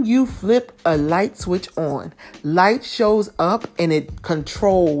 When you flip a light switch on, light shows up and it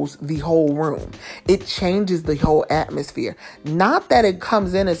controls the whole room. It changes the whole atmosphere. Not that it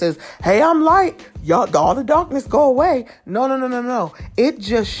comes in and says, hey, I'm light. Y'all, all the darkness go away. No. It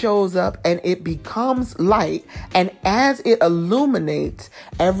just shows up and it becomes light. And as it illuminates,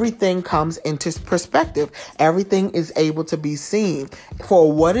 everything comes into perspective. Everything is able to be seen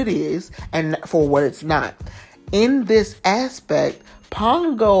for what it is and for what it's not. In this aspect,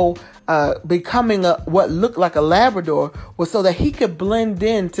 Pongo becoming what looked like a Labrador was so that he could blend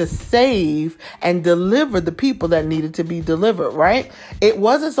in to save and deliver the people that needed to be delivered, right? It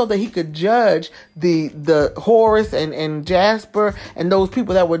wasn't so that he could judge the Horace and Jasper and those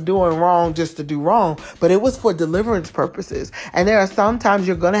people that were doing wrong just to do wrong, but it was for deliverance purposes. And there are sometimes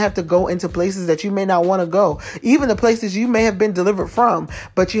you're going to have to go into places that you may not want to go, even the places you may have been delivered from,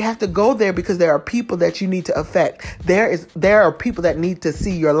 but you have to go there because there are people that you need to affect. There are people that need to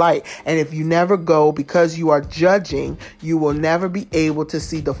see your light. And if you never go because you are judging, you will never be able to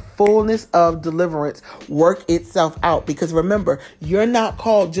see the fullness of deliverance work itself out. Because remember, you're not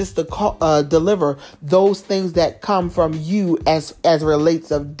called just to deliver those things that come from you as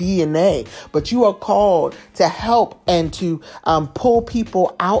relates of DNA, but you are called to help and to pull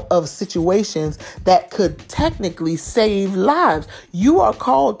people out of situations that could technically save lives. You are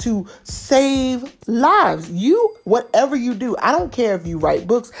called to save lives. Whatever you do, I don't care if you write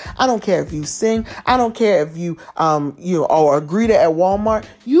books. I don't care if you sing. I don't care if you, are a greeter at Walmart.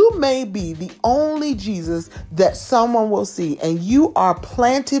 You may be the only Jesus that someone will see, and you are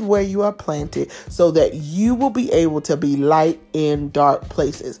planted where you are planted so that you will be able to be light in dark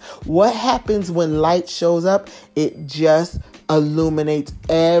places. What happens when light shows up? It just illuminates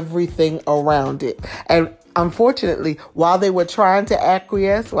everything around it. And unfortunately, while they were trying to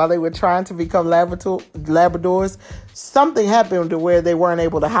acquiesce, while they were trying to become Labradors, something happened to where they weren't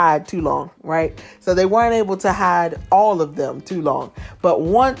able to hide too long, right? So they weren't able to hide all of them too long. But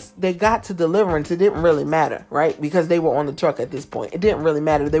once they got to deliverance, it didn't really matter, right? Because they were on the truck at this point. It didn't really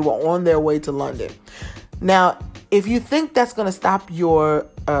matter. They were on their way to London. Now, if you think that's going to stop your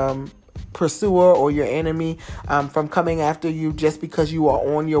pursuer or your enemy from coming after you just because you are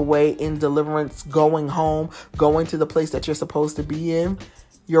on your way in deliverance, going home, going to the place that you're supposed to be in,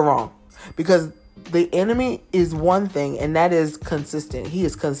 you're wrong. Because the enemy is one thing, and that is consistent. He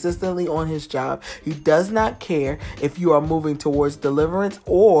is consistently on his job. He does not care if you are moving towards deliverance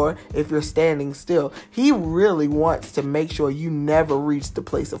or if you're standing still. He really wants to make sure you never reach the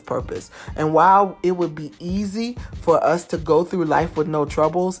place of purpose. And while it would be easy for us to go through life with no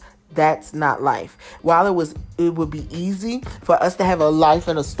troubles, that's not life. While it would be easy for us to have a life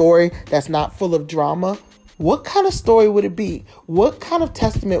and a story that's not full of drama, what kind of story would it be? What kind of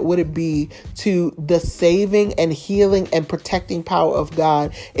testament would it be to the saving and healing and protecting power of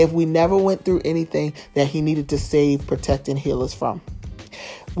God if we never went through anything that he needed to save, protect, and heal us from?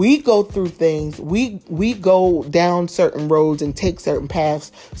 We go through things, we go down certain roads and take certain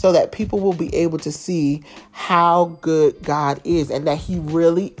paths so that people will be able to see how good God is and that he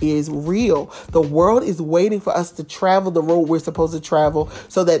really is real. The world is waiting for us to travel the road we're supposed to travel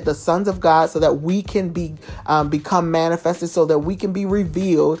so that the sons of God, so that we can become manifested, so that we can be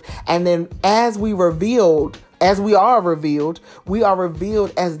revealed. And then as we are revealed, we are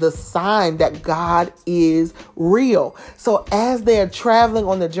revealed as the sign that God is real. So as they're traveling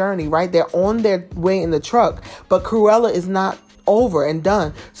on the journey, right, they're on their way in the truck, but Cruella is not over and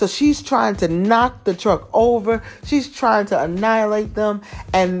done. So she's trying to knock the truck over. She's trying to annihilate them.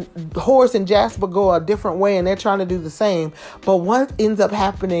 And Horace and Jasper go a different way and they're trying to do the same. But what ends up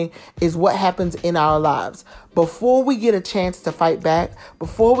happening is what happens in our lives. Before we get a chance to fight back,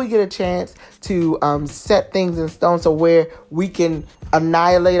 before we get a chance to set things in stone so where we can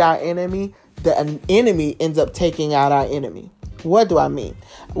annihilate our enemy, the enemy ends up taking out our enemy. What do I mean?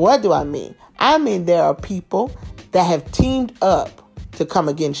 I mean there are people that have teamed up to come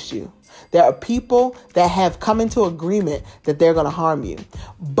against you. There are people that have come into agreement that they're going to harm you.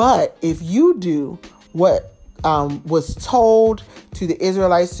 But if you do what was told to the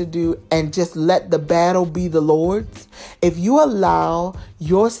Israelites to do and just let the battle be the Lord's, if you allow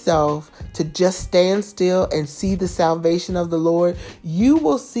yourself to just stand still and see the salvation of the Lord, you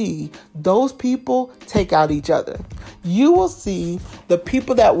will see those people take out each other. You will see the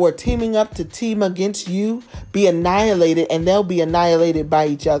people that were teaming up to team against you be annihilated, and they'll be annihilated by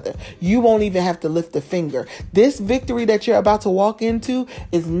each other. You won't even have to lift a finger. This victory that you're about to walk into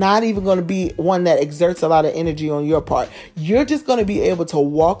is not even going to be one that exerts a lot of energy on your part. You're just going to be able to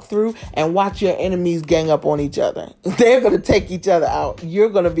walk through and watch your enemies gang up on each other. They're going to take each other out. You're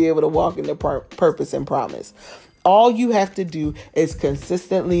going to be able to walk in the purpose and promise. All you have to do is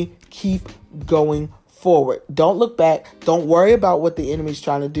consistently keep going forward. Don't look back. Don't worry about what the enemy's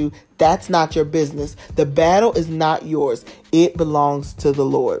trying to do. That's not your business. The battle is not yours. It belongs to the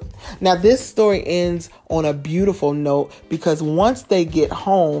Lord. Now, this story ends on a beautiful note, because once they get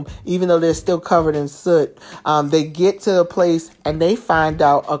home, even though they're still covered in soot, they get to the place and they find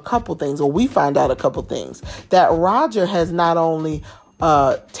out a couple things, or we find out a couple things, that Roger has not only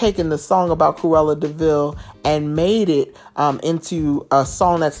taken the song about Cruella de Vil and made it into a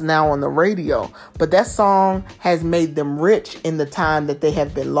song that's now on the radio. But that song has made them rich in the time that they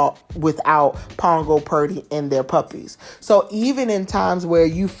have been without Pongo, Purdy, and their puppies. So even in times where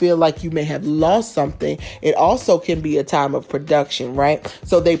you feel like you may have lost something, it also can be a time of production, right?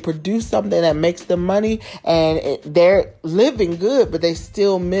 So they produce something that makes them money, and they're living good, but they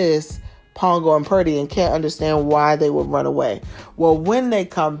still miss Pongo and Purdy and can't understand why they would run away. Well, when they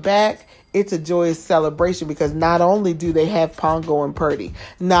come back, it's a joyous celebration, because not only do they have Pongo and Purdy,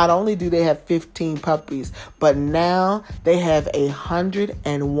 not only do they have 15 puppies, but now they have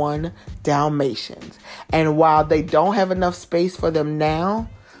 101 Dalmatians. And while they don't have enough space for them now,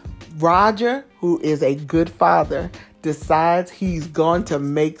 Roger, who is a good father, decides he's going to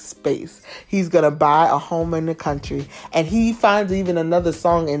make space. He's going to buy a home in the country, and he finds even another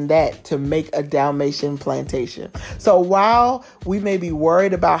song in that to make a Dalmatian plantation. So while we may be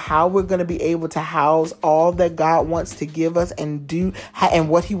worried about how we're going to be able to house all that God wants to give us and do, and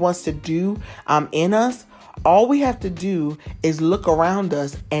what he wants to do in us, all we have to do is look around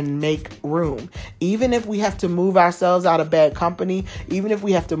us and make room. Even if we have to move ourselves out of bad company, even if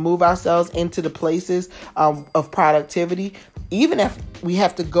we have to move ourselves into the places of productivity, even if we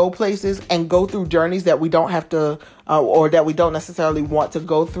have to go places and go through journeys that we don't have to or that we don't necessarily want to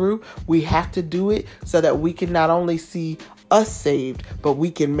go through, we have to do it so that we can not only see us saved, but we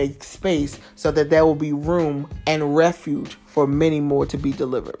can make space so that there will be room and refuge for many more to be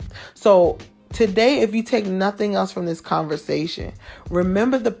delivered. So today, if you take nothing else from this conversation,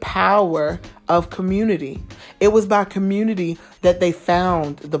 remember the power of community. It was by community that they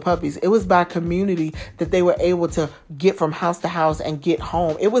found the puppies. It was by community that they were able to get from house to house and get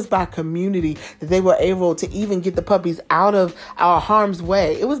home. It was by community that they were able to even get the puppies out of our harm's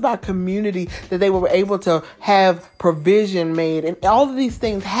way. It was by community that they were able to have provision made. And all of these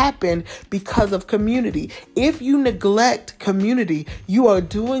things happen because of community. If you neglect community, you are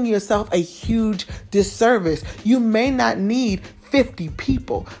doing yourself a huge disservice. You may not need 50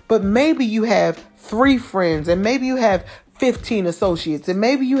 people, but maybe you have 3 friends, and maybe you have 15 associates, and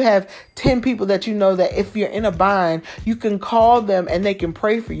maybe you have 10 people that you know that if you're in a bind, you can call them and they can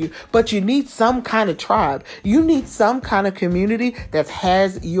pray for you. But you need some kind of tribe. You need some kind of community that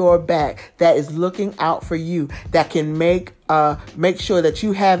has your back, that is looking out for you, that can make sure that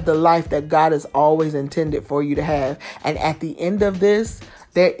you have the life that God has always intended for you to have. And at the end of this,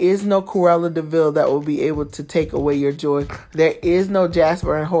 there is no Cruella de Vil that will be able to take away your joy. There is no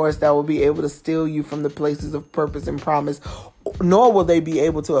Jasper and Horace that will be able to steal you from the places of purpose and promise, nor will they be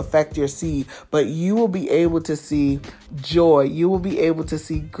able to affect your seed. But you will be able to see joy. You will be able to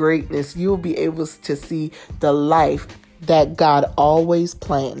see greatness. You will be able to see the life that God always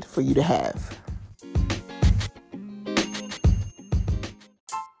planned for you to have.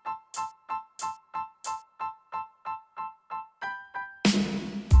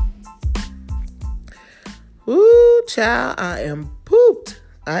 Ooh, child, I am pooped.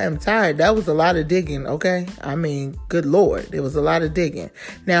 I am tired. That was a lot of digging, okay? I mean, good Lord, it was a lot of digging.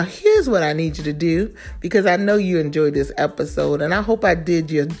 Now, here's what I need you to do, because I know you enjoyed this episode, and I hope I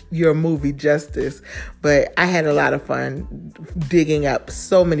did your movie justice, but I had a lot of fun digging up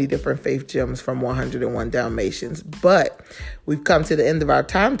so many different faith gems from 101 Dalmatians, but we've come to the end of our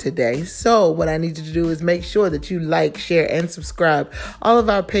time today. So what I need you to do is make sure that you like, share, and subscribe all of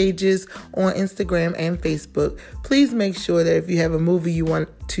our pages on Instagram and Facebook. Please make sure that if you have a movie you want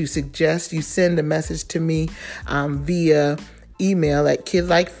to suggest, you send a message to me via email at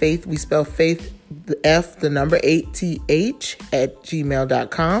kidlikefaith. We spell faith, the F, the number 8th at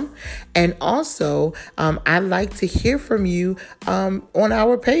gmail.com. And also, I'd like to hear from you on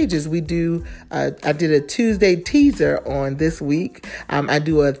our pages. We do, I did a Tuesday teaser on this week. I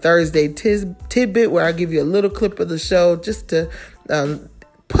do a Thursday tidbit where I give you a little clip of the show just to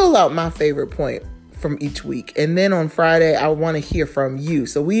pull out my favorite point from each week. And then on Friday, I want to hear from you.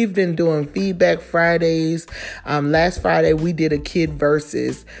 So we've been doing feedback Fridays. Last Friday, we did a kid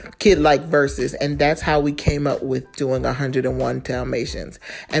like verses. And that's how we came up with doing 101 Dalmatians.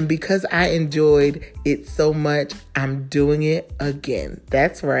 And because I enjoyed it so much, I'm doing it again.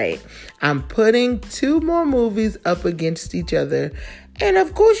 That's right. I'm putting 2 more movies up against each other. And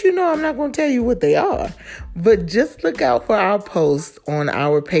of course, I'm not going to tell you what they are, but just look out for our posts on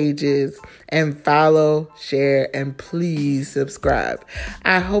our pages and follow, share, and please subscribe.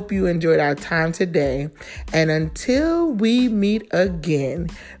 I hope you enjoyed our time today. And until we meet again,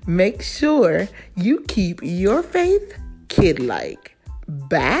 make sure you keep your faith kid-like.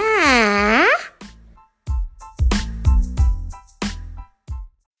 Bye.